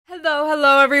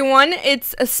Hello everyone,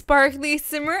 it's a Sparkly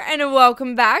Simmer and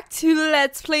welcome back to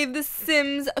Let's Play The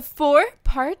Sims 4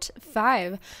 Part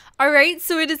 5. Alright,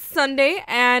 so it is Sunday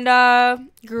and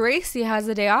Gracie has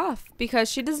a day off because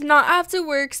she does not have to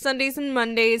work Sundays and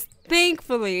Mondays,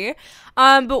 thankfully.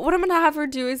 But what I'm gonna have her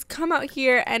do is come out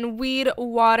here and weed,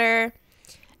 water,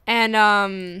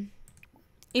 and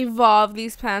evolve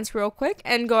these plants real quick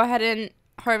and go ahead and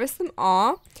harvest them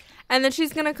all. And then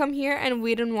she's going to come here and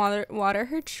weed and water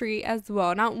her tree as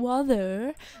well. Not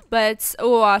water, but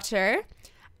water.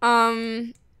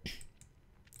 And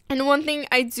one thing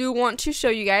I do want to show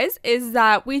you guys is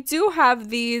that we do have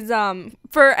these,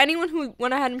 for anyone who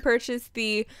went ahead and purchased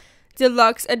the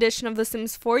deluxe edition of The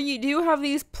Sims 4, you do have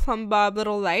these plumb bob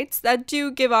little lights that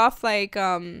do give off, like,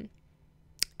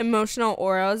 emotional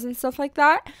auras and stuff like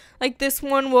that. Like, this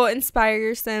one will inspire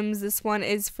your Sims. This one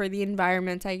is for the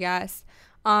environment, I guess.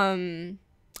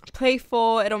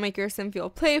 Playful, it'll make your sim feel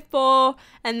playful,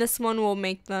 and this one will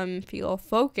make them feel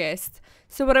focused.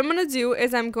 So what I'm gonna do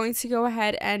is I'm going to go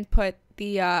ahead and put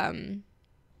the I'm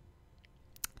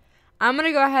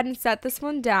gonna go ahead and set this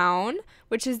one down,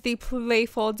 which is the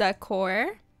playful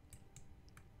decor.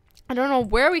 I don't know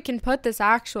where we can put this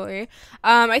actually.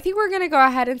 I think we're gonna go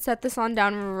ahead and set this on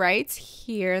down right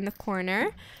here in the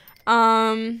corner.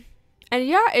 And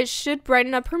yeah, it should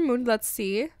brighten up her mood. Let's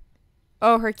see.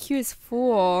 Oh, her queue is full.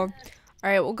 All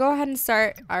right, we'll go ahead and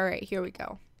start. All right, here we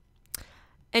go.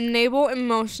 Enable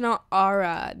emotional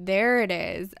aura. There it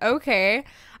is. Okay.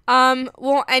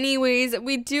 Well, anyways,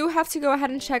 we do have to go ahead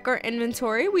and check our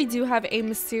inventory. We do have a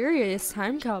mysterious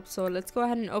time capsule. Let's go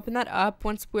ahead and open that up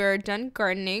once we're done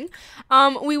gardening.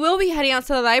 We will be heading out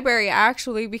to the library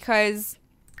actually because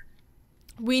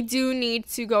we do need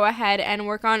to go ahead and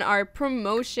work on our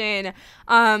promotion.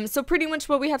 So pretty much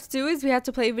what we have to do is we have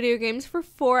to play video games for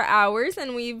 4 hours,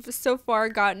 and we've so far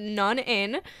got none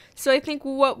in. So I think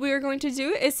what we are going to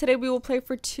do is today we will play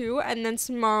for 2, and then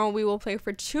tomorrow we will play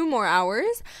for 2 more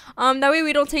hours. That way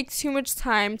we don't take too much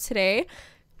time today.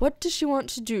 What does she want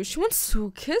to do? She wants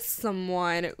to kiss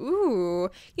someone. Ooh.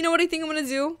 You know what I think I'm gonna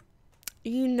do?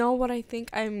 You know what I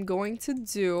think I'm going to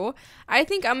do? I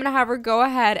think I'm going to have her go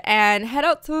ahead and head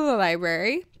out to the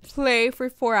library, play for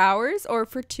 4 hours, or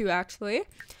for 2 actually.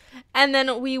 And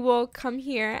then we will come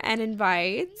here and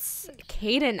invite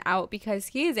Caden out because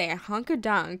he is a hunk of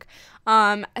dunk.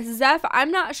 Zeph,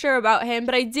 I'm not sure about him,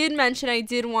 but I did mention I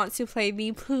did want to play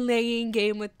the playing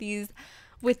game with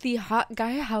the hot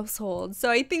guy household. So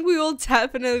I think we will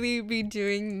definitely be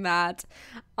doing that.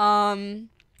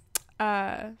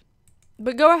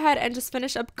 But go ahead and just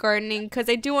finish up gardening because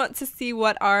I do want to see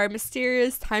what our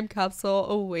mysterious time capsule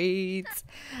awaits.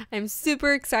 I'm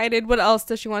super excited. What else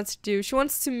does she want to do? She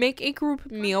wants to make a group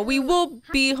meal. We will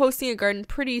be hosting a garden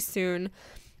pretty soon.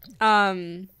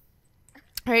 Alright,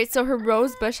 so her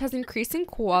rose bush has increased in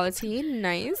quality.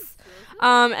 Nice.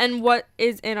 And what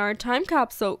is in our time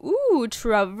capsule? Ooh,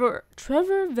 Trevor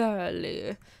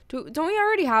Valley. Don't we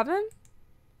already have him?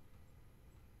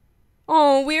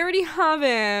 Oh, we already have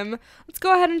him. Let's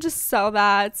go ahead and just sell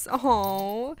that.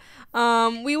 Oh.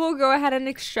 We will go ahead and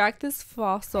extract this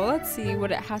fossil. Let's see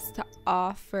what it has to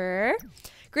offer.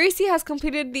 Gracie has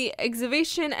completed the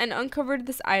excavation and uncovered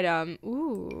this item.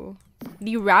 Ooh.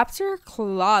 The raptor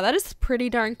claw. That is pretty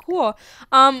darn cool.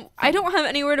 I don't have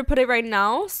anywhere to put it right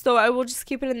now, so I will just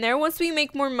keep it in there. Once we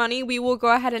make more money, we will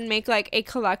go ahead and make like a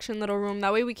collection little room.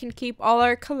 That way we can keep all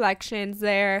our collections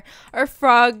there. Our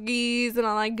froggies and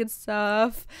all that good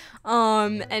stuff.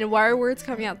 And why are words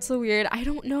coming out so weird? I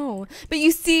don't know. But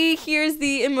you see, here's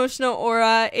the emotional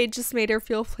aura. It just made her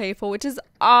feel playful, which is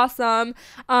awesome.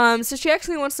 So she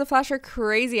actually wants to flash her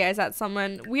crazy eyes at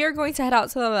someone. We are going to head out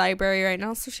to the library right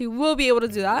now, so she will be able to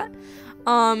do that.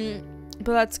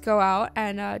 But let's go out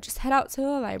and just head out to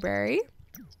the library.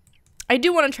 I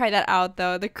do want to try that out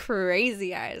though, the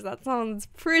crazy eyes. That sounds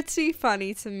pretty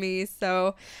funny to me,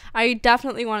 so I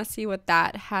definitely want to see what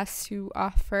that has to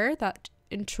offer, that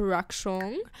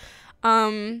interaction.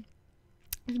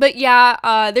 But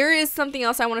yeah, there is something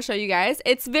else I want to show you guys.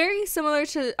 It's very similar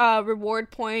to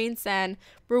reward points and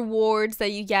rewards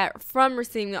that you get from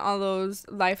receiving all those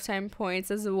lifetime points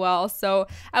as well. So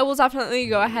I will definitely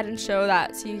go ahead and show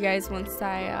that to you guys once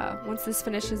this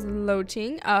finishes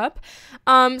loading up.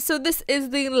 So this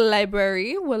is the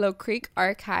library, Willow Creek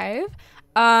Archive.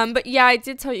 But yeah, I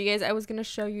did tell you guys I was gonna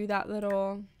show you that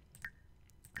little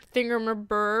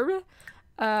thingamaburb.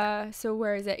 So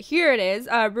where is it? Here it is.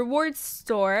 Reward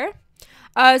store.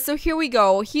 So here we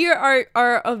go. Here are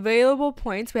our available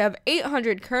points. We have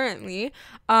 800 currently.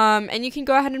 And you can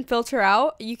go ahead and filter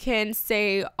out. You can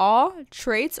say all,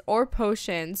 traits, or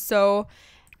potions. So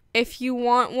if you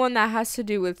want one that has to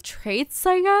do with traits,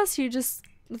 I guess,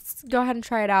 let's go ahead and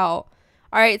try it out.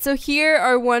 All right, so here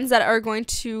are ones that are going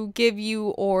to give you,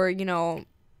 or, you know,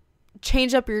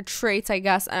 change up your traits, I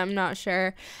guess. I'm not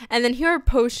sure. And then here are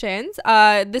potions.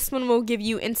 This one will give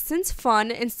you instant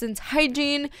fun, instant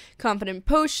hygiene, confident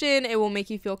potion. It will make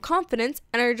you feel confident,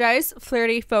 energized,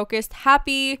 flirty, focused,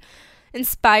 happy,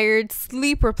 inspired,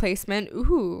 sleep replacement,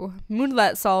 ooh,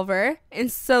 moodlet solver,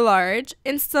 insta large,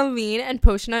 insta lean, and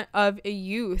potion of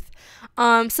youth.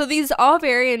 So these all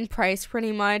vary in price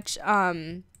pretty much.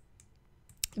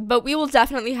 But we will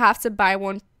definitely have to buy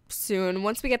one soon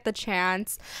once we get the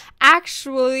chance.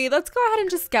 Actually, let's go ahead and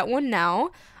just get one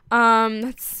now.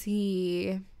 Let's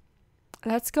see.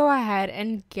 Let's go ahead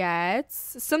and get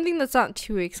something that's not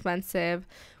too expensive.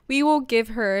 We will give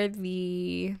her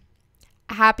the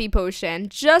happy potion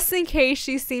just in case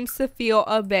she seems to feel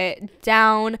a bit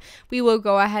down. We will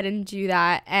go ahead and do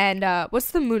that. And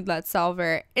what's the moodlet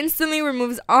solver? Instantly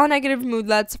removes all negative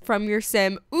moodlets from your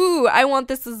sim. Ooh, I want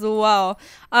this as well.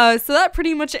 So that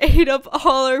pretty much ate up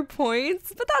all our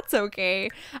points, but that's okay.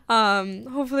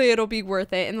 Hopefully it'll be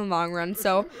worth it in the long run.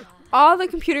 So all the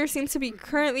computers seem to be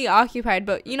currently occupied,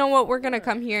 but you know what? We're gonna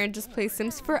come here and just play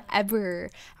Sims Forever.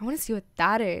 I want to see what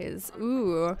that is.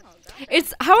 Ooh.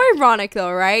 It's how ironic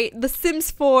though, right? The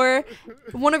Sims 4,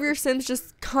 one of your Sims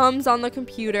just comes on the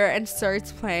computer and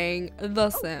starts playing The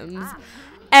Sims.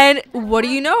 And what do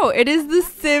you know? It is The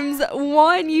Sims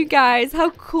 1, you guys. How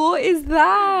cool is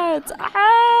that?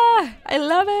 Ah, I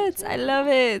love it. I love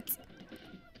it.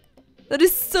 That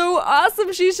is so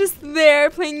awesome. She's just there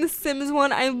playing The Sims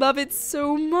 1. I love it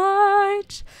so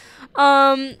much.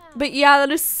 But yeah,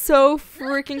 that is so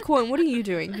freaking cool. And what are you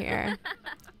doing here?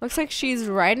 Looks like she's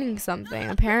writing something,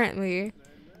 apparently.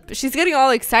 But she's getting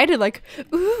all excited, like,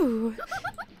 ooh.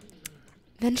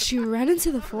 Then she ran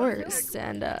into the forest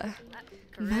and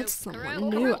met someone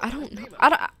new. I don't know.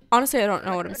 Honestly, I don't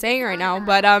know what I'm saying right now.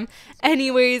 But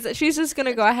anyways, she's just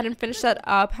gonna go ahead and finish that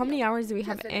up. How many hours do we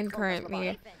have in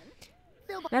currently?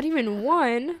 Not even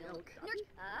one.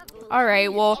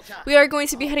 Alright, well, we are going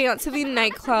to be heading out to the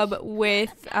nightclub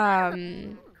with,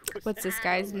 what's this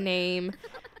guy's name?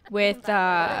 With,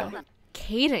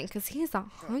 Caden, because he's a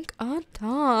hunk of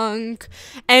dunk.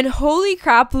 And holy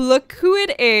crap, look who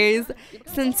it is.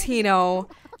 Santino.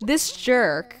 This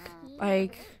jerk.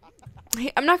 Like,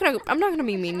 I'm not gonna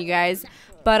be mean, you guys.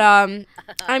 But,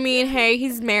 I mean, hey,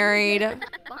 he's married.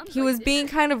 He was being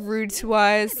kind of rude to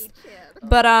us.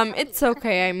 But it's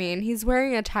okay. I mean, he's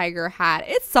wearing a tiger hat.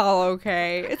 It's all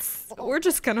okay. We're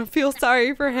just gonna feel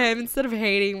sorry for him instead of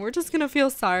hating. We're just gonna feel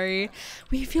sorry.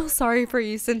 We feel sorry for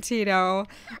you, Santino.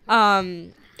 How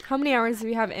many hours do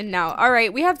we have in now? All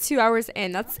right, we have 2 hours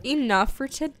in. That's enough for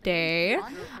today.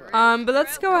 But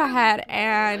let's go ahead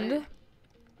and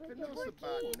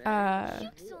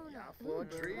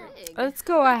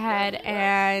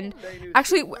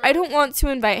actually, I don't want to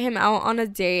invite him out on a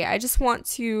date. I just want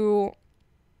to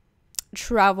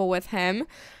travel with him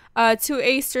to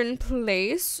a certain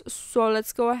place. So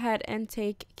let's go ahead and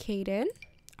take Caden.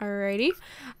 Alrighty.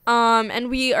 And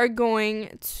we are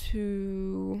going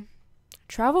to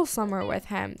travel somewhere with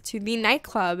him to the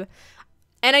nightclub.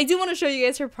 And I do want to show you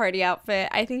guys her party outfit.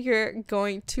 I think you're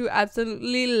going to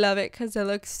absolutely love it because it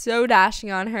looks so dashing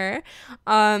on her.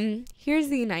 Here's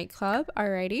the nightclub.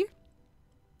 Alrighty.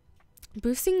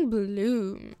 Boosting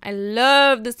Bloom. I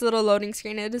love this little loading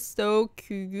screen. It is so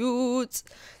cute.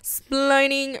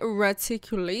 Splining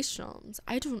reticulations.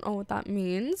 I don't know what that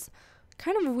means.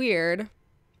 Kind of weird.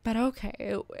 But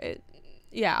okay.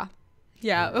 Yeah.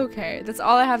 Yeah, okay. That's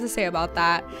all I have to say about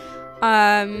that.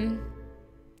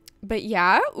 But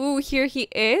yeah. Ooh, here he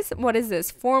is. What is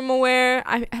this? Formal wear.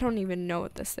 I don't even know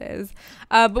what this is.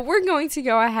 But we're going to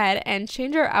go ahead and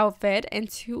change our outfit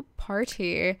into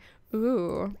party.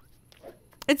 Ooh.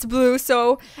 It's blue,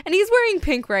 and he's wearing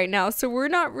pink right now, so we're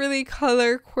not really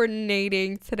color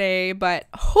coordinating today, but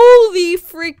holy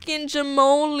freaking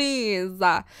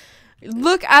jamoles.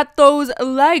 Look at those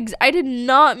legs. I did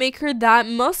not make her that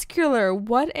muscular.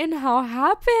 What and how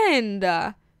happened?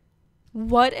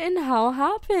 What and how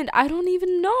happened? I don't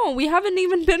even know. We haven't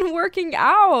even been working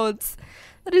out.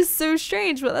 That is so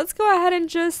strange, but let's go ahead and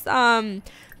just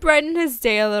brighten his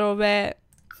day a little bit.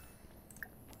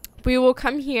 We will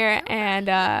come here and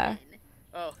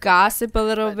gossip a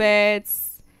little bit,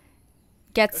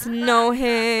 get to know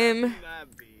him.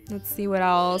 Let's see what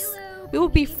else. We will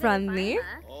be friendly.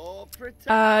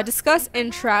 Discuss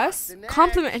interests.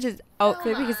 Compliment his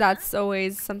outfit because that's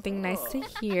always something nice to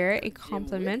hear. A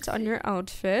compliment on your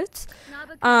outfit.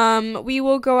 We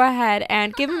will go ahead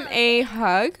and give him a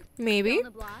hug, maybe.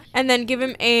 And then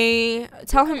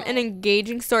tell him an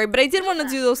engaging story. But I did want to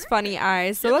do those funny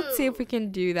eyes. So let's see if we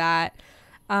can do that.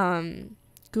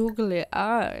 Googly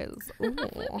eyes. Ooh.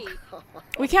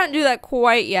 We can't do that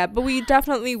quite yet, but we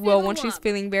definitely will when she's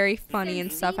feeling very funny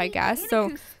and stuff, I guess.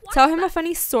 So tell him a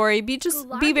funny story. Be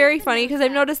very funny, because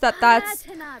I've noticed that that's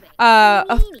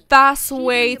a fast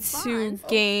way to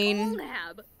gain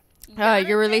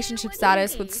your relationship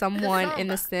status with someone in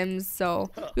The Sims.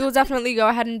 So we will definitely go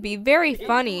ahead and be very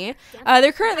funny.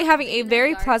 They're currently having a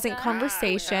very pleasant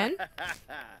conversation.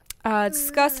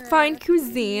 Discuss fine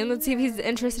cuisine. Let's see if he's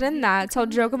interested in that. Tell a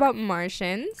joke about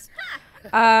Martians.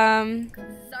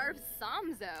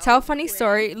 Tell funny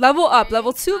story. Level up.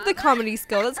 Level 2 of the comedy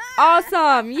skill. That's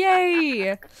awesome.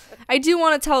 Yay. I do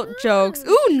want to tell jokes.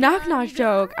 Ooh, knock knock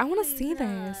joke. I want to see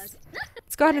this.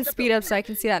 Let's go ahead and speed up so I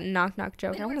can see that knock knock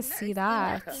joke. I want to see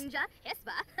that.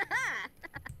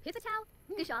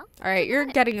 Alright, you're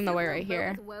getting in the way right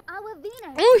here.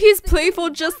 Oh, he's playful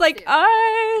just like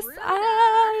us.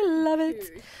 I love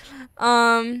it.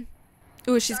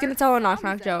 Ooh, she's gonna tell a knock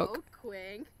knock joke.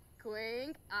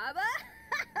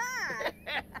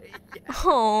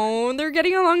 Oh, they're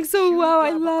getting along so well.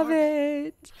 I love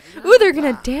it. Ooh, they're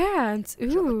gonna dance.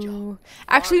 Ooh.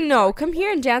 Actually, no. Come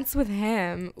here and dance with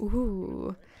him.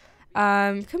 Ooh.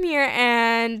 Come here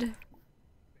and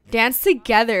dance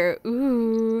together.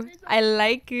 Ooh, I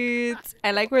like it.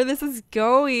 I like where this is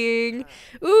going.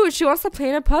 Ooh, she wants to play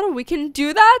in a puddle. We can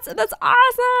do that? That's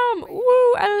awesome.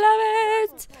 Ooh, I love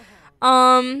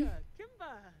it.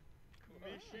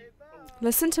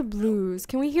 Listen to blues.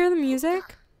 Can we hear the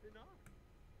music?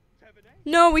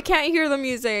 No, we can't hear the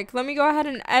music. Let me go ahead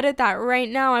and edit that right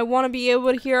now. I want to be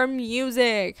able to hear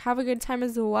music. Have a good time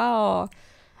as well.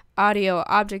 Audio,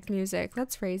 object music.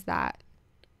 Let's raise that.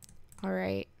 All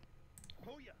right.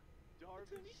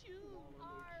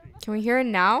 Can we hear it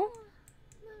now?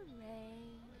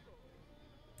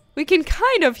 We can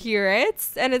kind of hear it,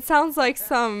 and it sounds like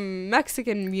some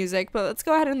Mexican music, but let's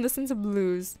go ahead and listen to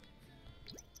blues.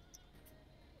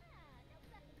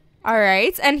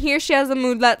 Alright, and here she has a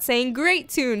moodlet saying, great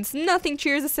tunes, nothing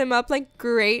cheers a sim up like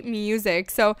great music.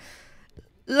 So,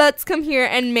 let's come here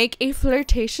and make a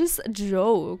flirtatious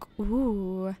joke.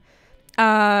 Ooh.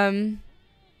 Let's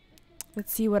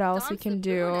see what else we can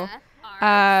do.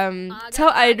 Tell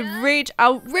an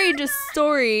outrageous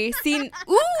story. Scene.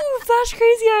 Ooh, flash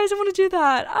crazy eyes. I want to do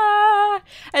that. Ah,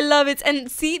 I love it. And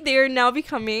see, they are now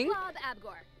becoming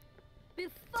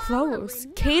close.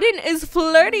 Caden is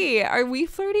flirty. Are we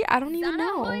flirty? I don't even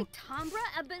know.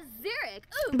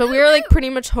 But we are like pretty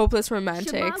much hopeless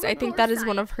romantics. I think that is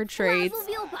one of her traits.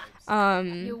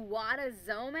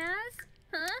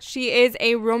 She is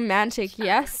a romantic.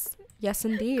 Yes. Yes,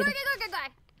 indeed.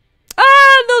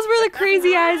 Ah, those were the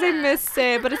crazy eyes. I missed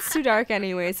it, but it's too dark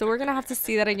anyway, so we're gonna have to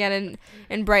see that again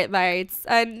in bright lights.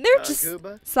 And they're just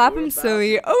slap him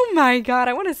silly. Oh my god,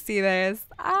 I want to see this.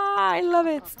 Ah, I love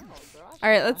it. All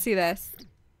right, let's see this.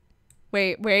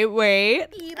 Wait.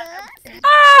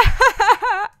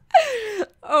 Ah!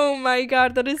 Oh my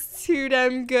god, that is too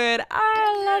damn good.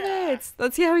 I love it.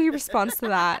 Let's see how he responds to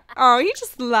that. Oh, he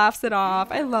just laughs it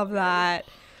off. I love that.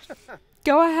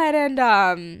 Go ahead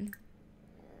and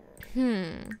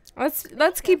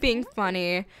let's keep being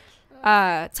funny.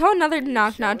 Tell another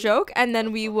knock knock joke, and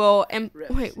then we will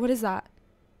wait, what is that?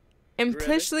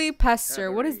 Implicitly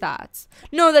pester. What is that?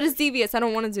 No, that is devious. I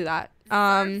don't want to do that.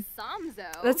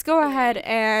 Let's go ahead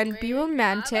and be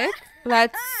romantic.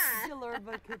 Let's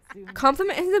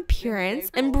compliment his appearance,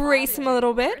 embrace him a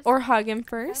little bit, or hug him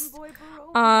first.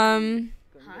 And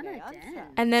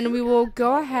then we will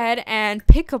go ahead and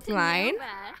pick up line.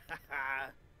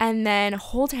 And then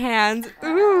hold hands.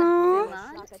 Ooh.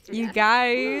 You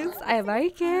guys, I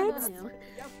like it.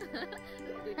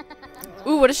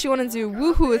 Ooh, what does she want to do?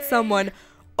 Woohoo with someone.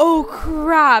 Oh,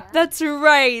 crap. That's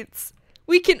right.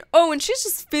 We can... Oh, and she's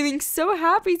just feeling so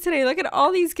happy today. Look at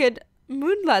all these good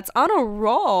moonlets on a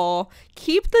roll.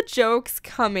 Keep the jokes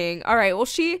coming. All right, well,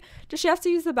 does she have to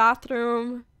use the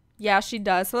bathroom? Yeah, she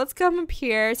does. So let's come up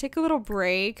here, take a little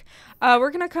break.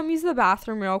 We're going to come use the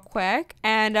bathroom real quick.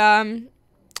 And,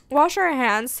 wash our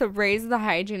hands to raise the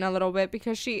hygiene a little bit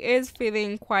because she is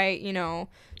feeling quite, you know,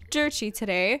 dirty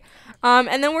today.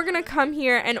 And then we're gonna come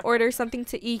here and order something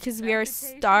to eat because we are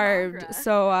starved.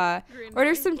 So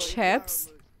order some chips.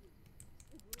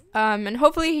 And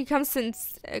hopefully he comes and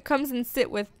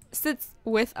sits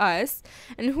with us.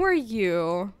 And who are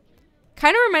you?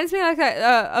 Kind of reminds me like that,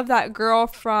 of that girl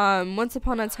from Once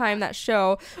Upon a Time, that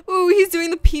show. Ooh, he's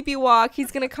doing the pee-pee walk. He's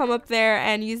going to come up there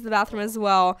and use the bathroom as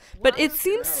well. But it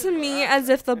seems to me as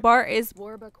if the bar is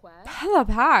hella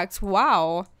packed.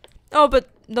 Wow. Oh, but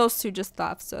those two just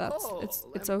left, so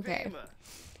it's okay.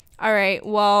 All right,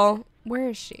 well, where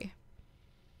is she?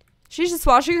 She's just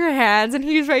washing her hands, and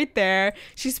he's right there.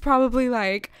 She's probably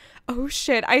like, oh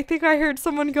shit, I think I heard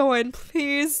someone going,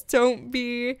 please don't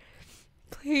be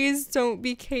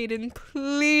Caden.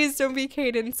 Please don't be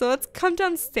Caden. So let's come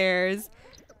downstairs.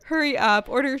 Hurry up,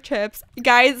 order chips.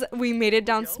 Guys, we made it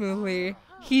down smoothly.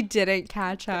 He didn't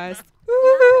catch us.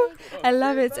 Woo-hoo. I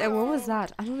love it. And what was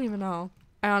that? I don't even know.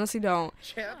 I honestly don't.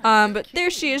 But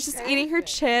there she is, just eating her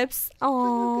chips.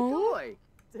 Aww.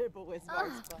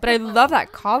 But I love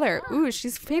that collar. Ooh,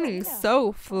 she's feeling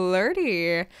so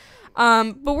flirty.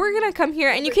 But we're gonna come here,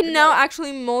 and you can now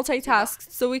actually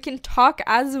multitask, so we can talk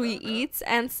as we eat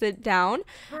and sit down,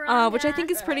 which I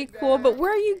think is pretty cool. But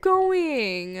where are you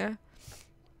going?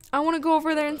 I want to go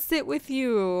over there and sit with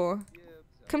you.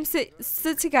 Come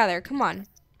sit together. Come on.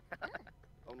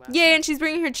 Yay! And she's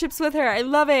bringing her chips with her. I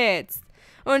love it.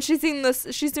 Oh, and she's doing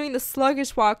the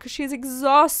sluggish walk because she's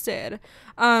exhausted.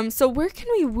 So where can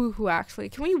we woohoo actually?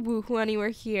 Can we woohoo anywhere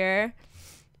here?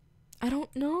 I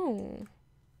don't know.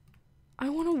 I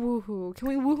want to woohoo. Can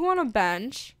we woohoo on a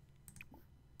bench?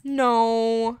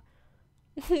 No.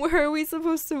 Where are we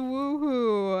supposed to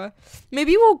woohoo?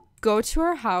 Maybe we'll go to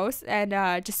our house and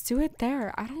just do it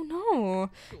there. I don't know.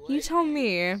 You tell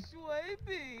me.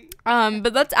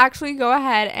 But let's actually go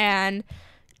ahead and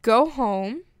go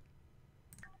home.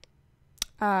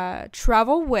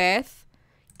 Travel with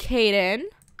Caden,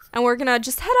 and we're gonna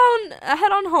just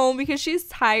head on home because she's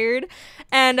tired,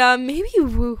 and maybe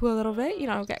woohoo a little bit, you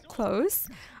know, get close,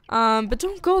 but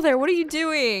don't go there. What are you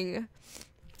doing?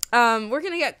 We're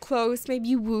gonna get close,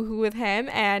 maybe woohoo with him,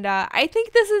 and I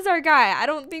think this is our guy. I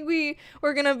don't think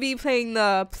we're gonna be playing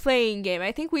the playing game.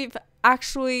 I think we've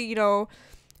actually, you know,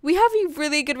 we have a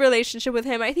really good relationship with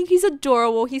him. I think he's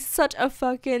adorable. He's such a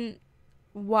fucking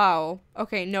wow.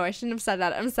 Okay, no, I shouldn't have said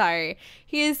that. I'm sorry.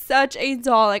 He is such a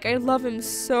doll. Like, I love him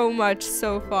so much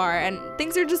so far, and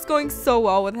things are just going so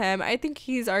well with him. I think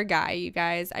he's our guy, you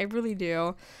guys. I really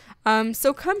do.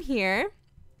 So come here.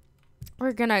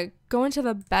 We're gonna go into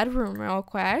the bedroom real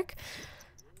quick.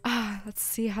 Let's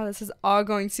see how this is all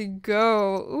going to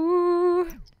go. Ooh.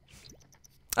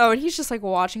 Oh, and he's just like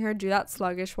watching her do that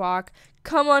sluggish walk.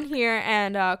 Come on here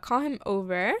and call him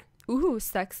over. Ooh,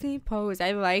 sexy pose.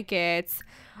 I like it.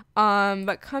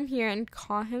 But come here and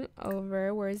call him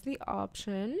over. Where's the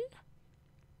option?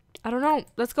 I don't know.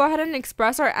 Let's go ahead and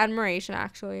express our admiration,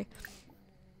 actually.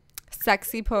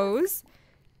 Sexy pose.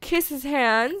 Kiss his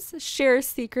hands. Share a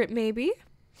secret, maybe.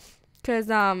 Because,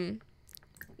 the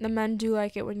men do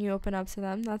like it when you open up to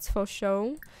them. That's for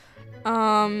sure.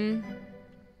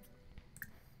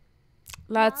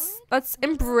 Let's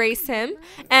embrace him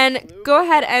and go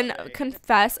ahead and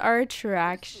confess our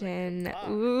attraction.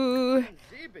 Ooh,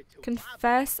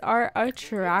 confess our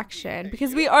attraction,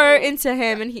 because we are into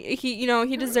him, and he you know,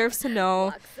 he deserves to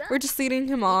know. We're just leading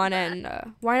him on,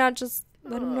 and why not just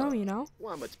let him know, you know?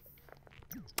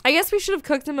 I guess we should have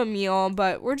cooked him a meal,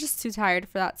 but we're just too tired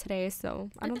for that today, so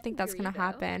I don't think that's gonna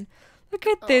happen. Look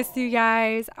at this, you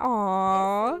guys.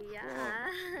 Aww.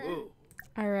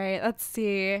 All right, let's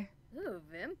see.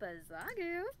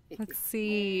 Let's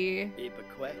see.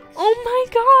 Oh my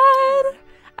god!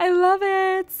 I love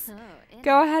it.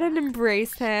 Go ahead and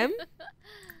embrace him.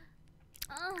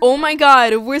 Oh my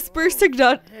god, whisper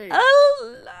seduct.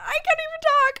 Oh, I can't even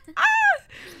talk. Ah!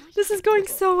 This is going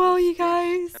so well, you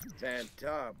guys.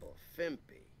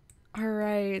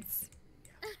 Alright.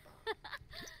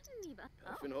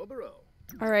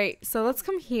 Alright, so let's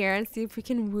come here and see if we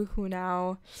can woohoo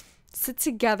now. Sit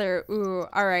together. Ooh,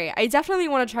 alright. I definitely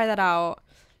want to try that out.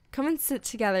 Come and sit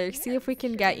together. See if we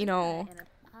can get, you know,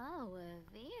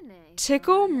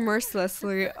 tickle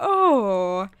mercilessly.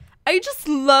 Oh, I just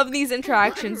love these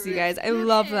interactions, you guys. I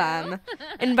love them.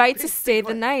 Invite to stay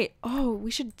the night. Oh,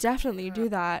 we should definitely do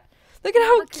that. Look at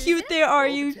how cute they are,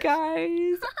 you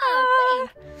guys. Ah.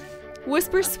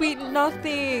 Whisper sweet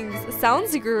nothings.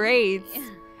 Sounds great.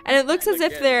 And it looks as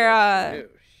if their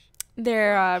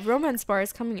romance bar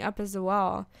is coming up as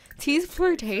well. Tease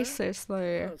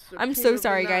flirtatiously. I'm so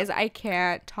sorry, guys. I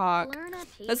can't talk.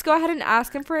 Let's go ahead and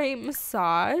ask him for a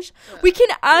massage. We can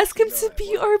ask him to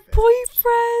be our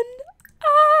boyfriend.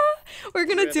 Ah, we're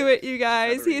gonna do it, you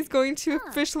guys. He is going to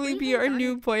officially be our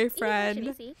new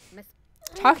boyfriend.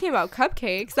 Talking about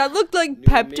cupcakes, that looked like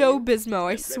Pepto-Bismol.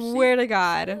 I swear to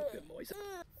God.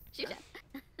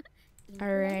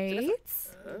 All right.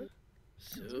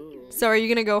 So are you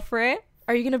gonna go for it?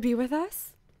 Are you gonna be with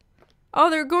us? Oh,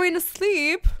 they're going to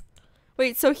sleep.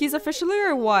 Wait, so he's officially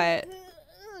or what?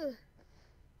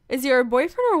 Is he your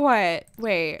boyfriend or what?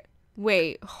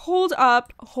 Wait. Hold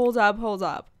up.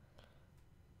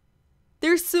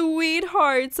 They're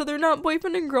sweethearts, so they're not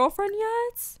boyfriend and girlfriend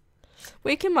yet?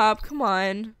 Wake him up, come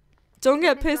on. Don't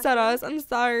get pissed at us, I'm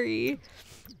sorry.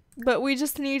 But we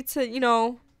just need to, you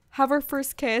know, have our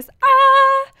first kiss.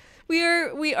 Ah! We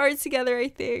are together, I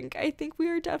think. I think we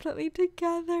are definitely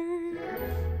together.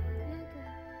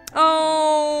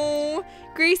 Oh,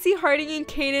 Gracie Harding and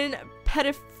Caden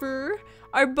Pettiford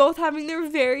are both having their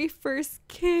very first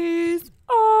kiss.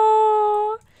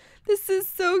 Oh, this is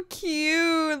so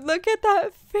cute. Look at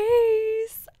that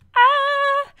face.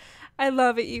 Ah, I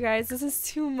love it, you guys. This is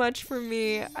too much for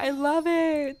me. I love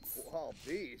it. All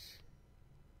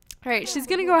right, she's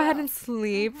gonna go ahead and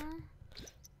sleep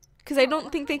because I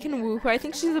don't think they can woo her. I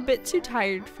think she's a bit too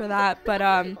tired for that, but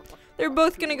they're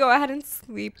both gonna go ahead and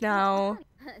sleep now.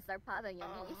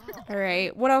 All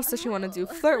right, what else does she want to do?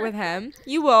 Flirt with him.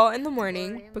 You will in the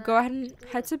morning, but go ahead and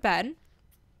head to bed.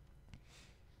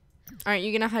 Aren't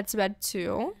you gonna head to bed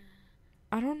too?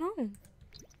 I don't know.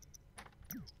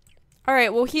 All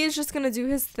right, well, he is just gonna do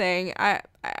his thing. I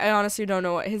honestly don't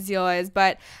know what his deal is,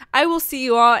 but I will see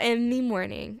you all in the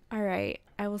morning. All right,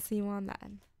 I will see you on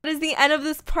that. That is the end of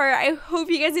this part. I hope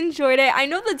you guys enjoyed it. I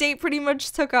know the date pretty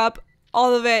much took up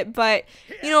all of it, but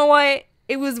you know what?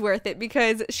 It was worth it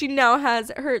because she now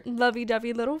has her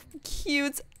lovey-dovey little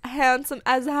cute, handsome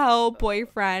as hell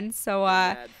boyfriend. So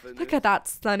look at that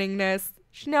stunningness.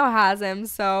 She now has him.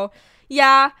 So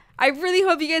yeah, I really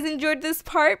hope you guys enjoyed this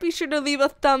part. Be sure to leave a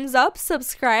thumbs up,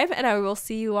 subscribe, and I will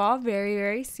see you all very,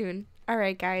 very soon. All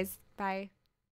right, guys. Bye.